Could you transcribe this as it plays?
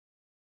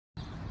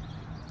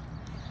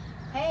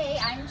Hey,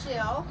 I'm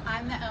Jill.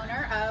 I'm the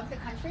owner of the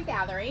Country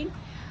Gathering.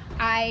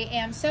 I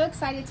am so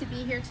excited to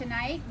be here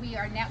tonight. We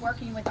are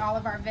networking with all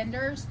of our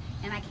vendors,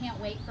 and I can't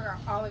wait for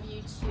all of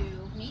you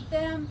to meet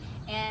them.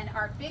 And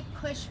our big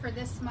push for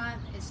this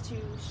month is to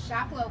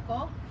shop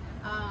local.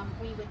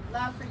 We would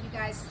love for you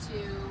guys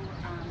to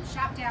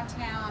shop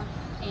downtown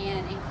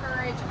and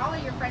encourage all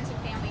of your friends and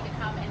family to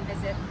come and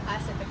visit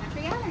us at the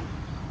Country Gathering.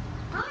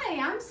 Hi,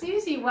 I'm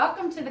Susie.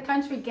 Welcome to the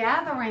Country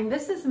Gathering.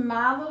 This is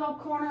my little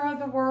corner of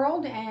the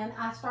world, and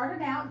I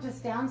started out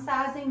just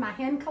downsizing my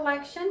hen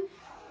collection,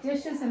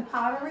 dishes and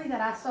pottery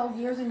that I sold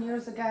years and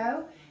years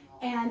ago,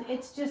 and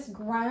it's just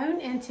grown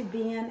into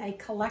being a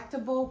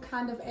collectible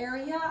kind of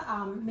area.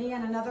 Me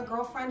and another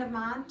girlfriend of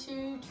mine,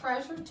 two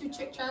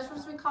chick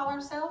treasures we call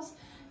ourselves,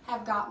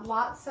 have got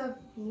lots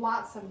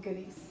of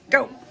goodies.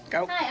 Go.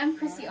 Hi, I'm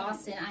Chrissy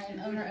Austin. I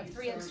am owner of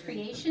Three Oaks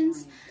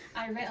Creations.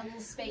 I rent a little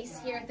space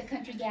here at the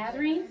Country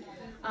Gathering.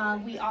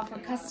 We offer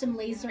custom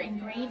laser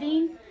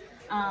engraving.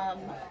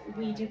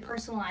 We do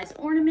personalized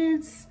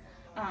ornaments,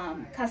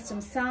 custom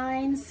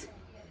signs.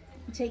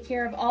 We take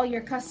care of all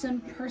your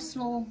custom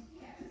personal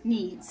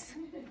needs.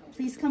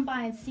 Please come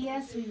by and see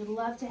us. We would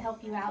love to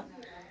help you out.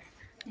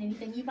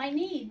 Anything you might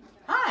need.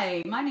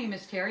 Hi, my name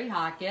is Terry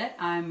Hockett.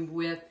 I'm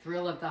with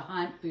Thrill of the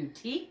Hunt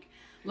Boutique,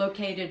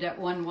 located at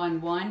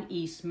 111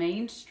 East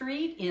Main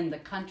Street in the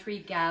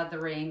Country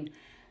Gathering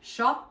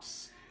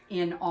shops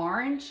in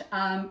Orange.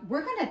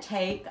 We're going to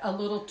take a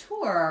little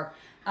tour.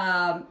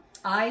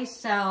 I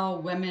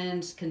sell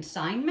women's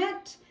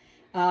consignment.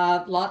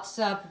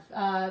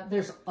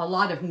 There's a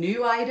lot of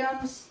new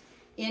items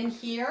in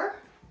here.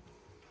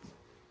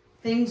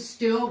 Things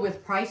still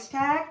with price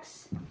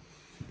tags.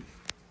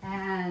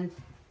 And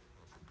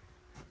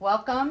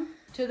welcome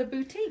to the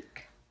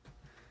boutique.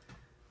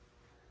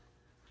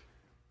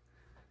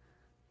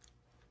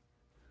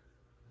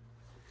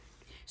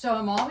 So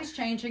I'm always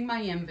changing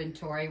my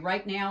inventory.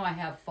 Right now I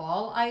have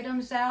fall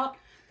items out.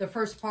 The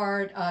first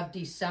part of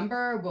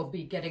December we'll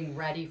be getting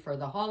ready for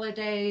the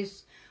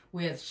holidays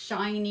with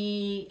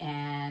shiny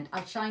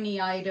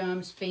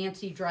items,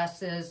 fancy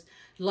dresses.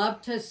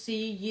 Love to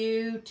see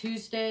you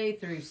Tuesday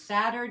through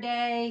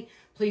Saturday.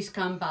 Please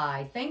come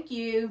by. Thank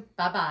you.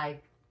 Bye-bye.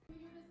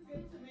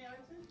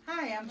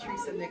 Hi, I'm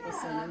Teresa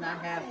Nicholson, and I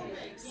have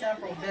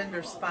several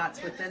vendor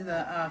spots within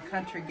the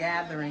Country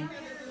Gathering.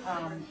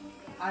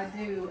 I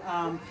do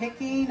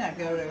picking, I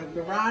go to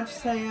garage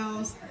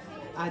sales,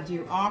 I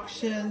do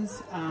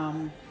auctions,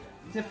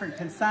 different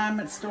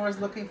consignment stores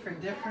looking for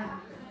different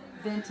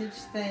vintage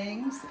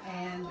things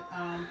and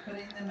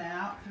putting them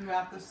out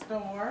throughout the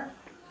store.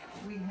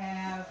 We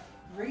have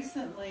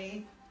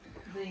recently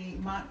the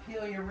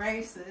Montpelier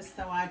races,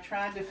 so I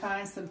tried to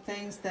find some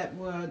things that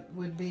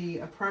would be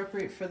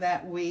appropriate for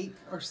that week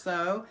or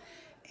so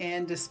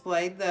and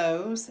displayed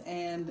those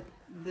and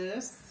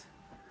this.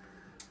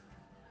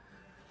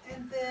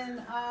 And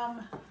then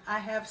I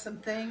have some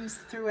things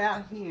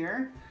throughout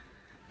here.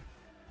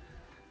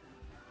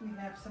 We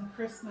have some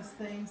Christmas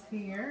things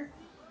here.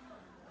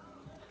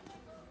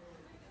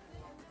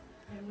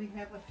 And we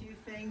have a few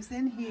things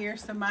in here,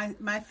 so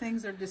my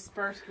things are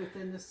dispersed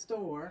within the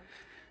store.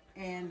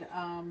 And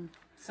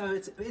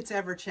so it's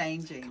ever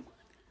changing.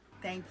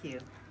 Thank you.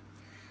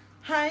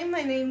 Hi,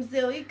 my name's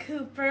Zoe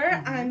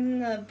Cooper. I'm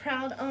the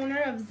proud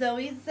owner of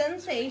Zoe's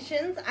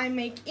Sensations. I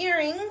make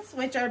earrings,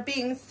 which are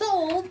being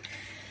sold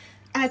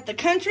at the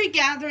Country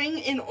Gathering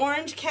in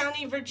Orange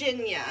County,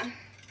 Virginia.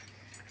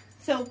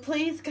 So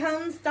please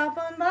come stop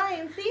on by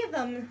and see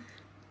them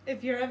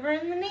if you're ever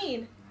in the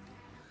need.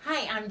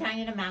 Hi, I'm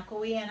Diana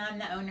McElwee, and I'm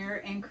the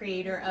owner and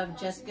creator of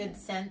Just Good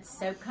Scents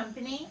Soap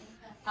Company.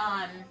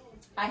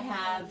 I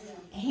have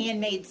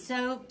handmade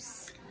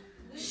soaps,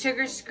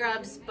 sugar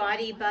scrubs,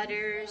 body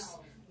butters,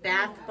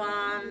 bath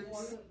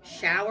bombs,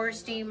 shower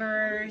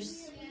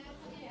steamers,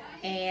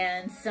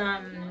 and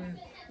some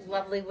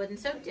lovely wooden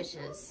soap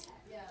dishes.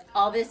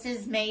 All this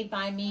is made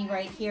by me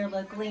right here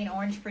locally in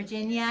Orange,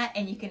 Virginia,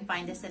 and you can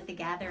find us at the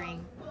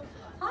Gathering.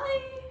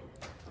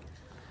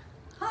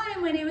 Hi,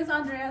 my name is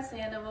Andrea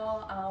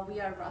Sandoval.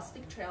 We are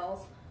Rustic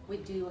Trails. We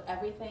do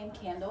everything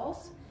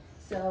candles.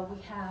 So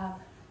we have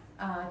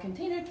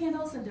container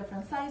candles in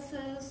different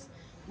sizes.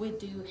 We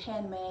do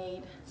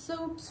handmade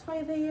soaps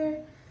right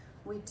there.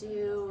 We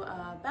do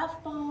bath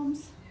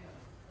bombs.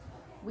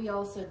 We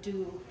also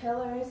do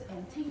pillars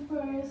and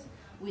tapers.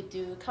 We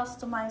do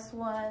customized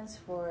ones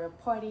for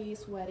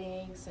parties,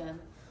 weddings, and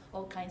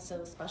all kinds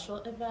of special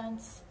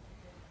events.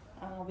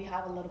 We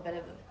have a little bit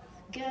of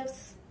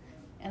gifts.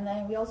 And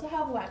then we also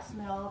have wax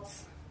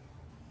melts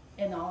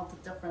in all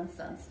the different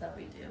scents that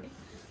we do.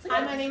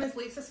 Hi, my name is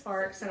Lisa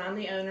Sparks, and I'm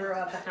the owner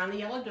of the Hound the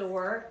Yellow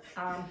Door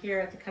here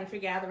at the Country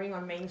Gathering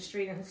on Main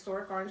Street in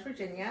historic Orange,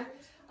 Virginia.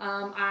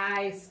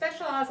 I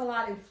specialize a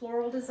lot in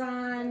floral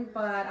design,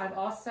 but I've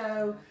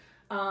also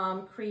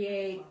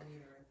create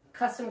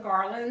custom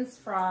garlands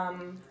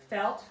from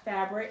felt,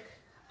 fabric,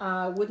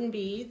 wooden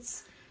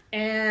beads,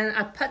 and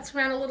I putz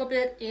around a little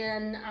bit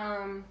in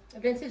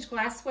vintage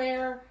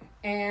glassware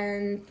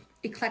and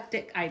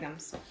eclectic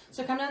items.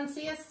 So come down and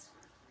see us.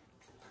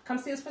 Come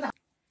see us for the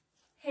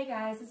Hey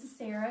guys, this is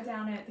Sarah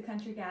down at the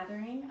Country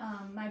Gathering.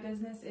 My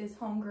business is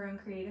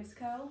Homegrown Creatives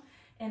Co.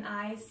 and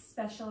I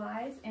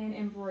specialize in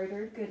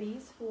embroidered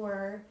goodies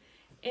for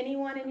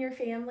anyone in your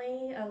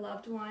family, a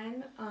loved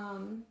one.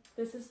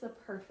 This is the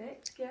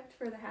perfect gift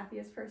for the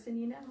happiest person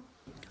you know.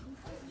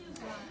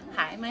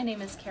 Hi, my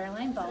name is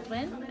Caroline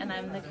Baldwin, and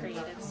I'm the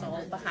creative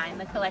soul behind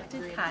the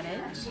Collected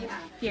Cottage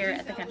here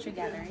at the Country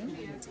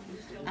Gathering.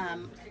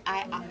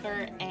 I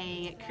offer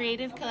a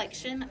creative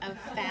collection of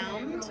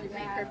found,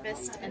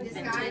 repurposed, and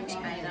vintage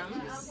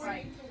items.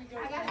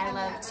 I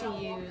love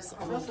to use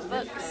old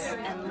books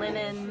and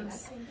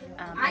linens,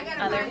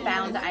 other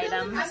found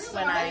items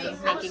when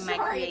I'm making my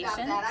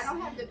creations,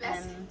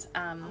 and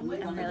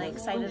I'm really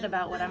excited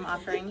about what I'm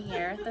offering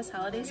here this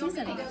holiday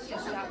season.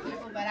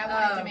 But I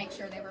wanted to make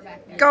sure they were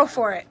back there. Go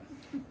for it.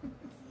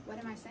 What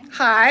am I saying?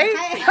 Hi.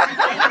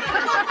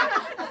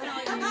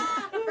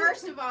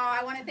 First of all,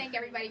 I want to thank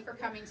everybody for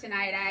coming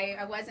tonight.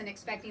 I wasn't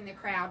expecting the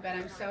crowd, but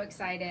I'm so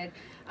excited.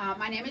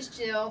 My name is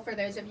Jill. For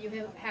those of you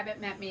who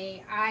haven't met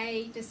me,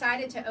 I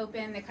decided to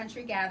open the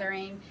Country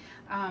Gathering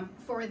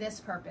for this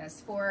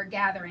purpose, for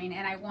gathering,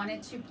 and I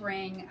wanted to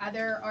bring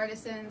other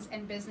artisans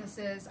and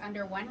businesses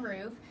under one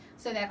roof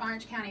so that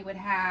Orange County would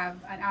have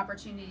an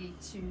opportunity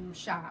to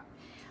shop.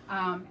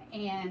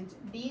 And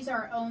these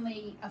are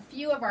only a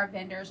few of our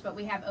vendors, but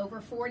we have over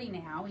 40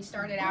 now. We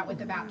started out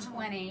with about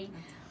 20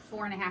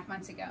 4.5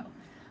 months ago.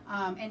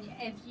 And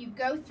if you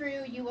go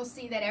through, you will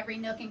see that every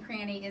nook and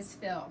cranny is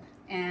filled,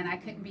 and I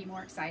couldn't be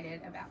more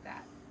excited about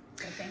that.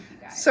 So thank you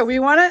guys. So we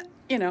want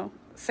to,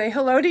 say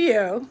hello to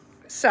you.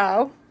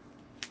 So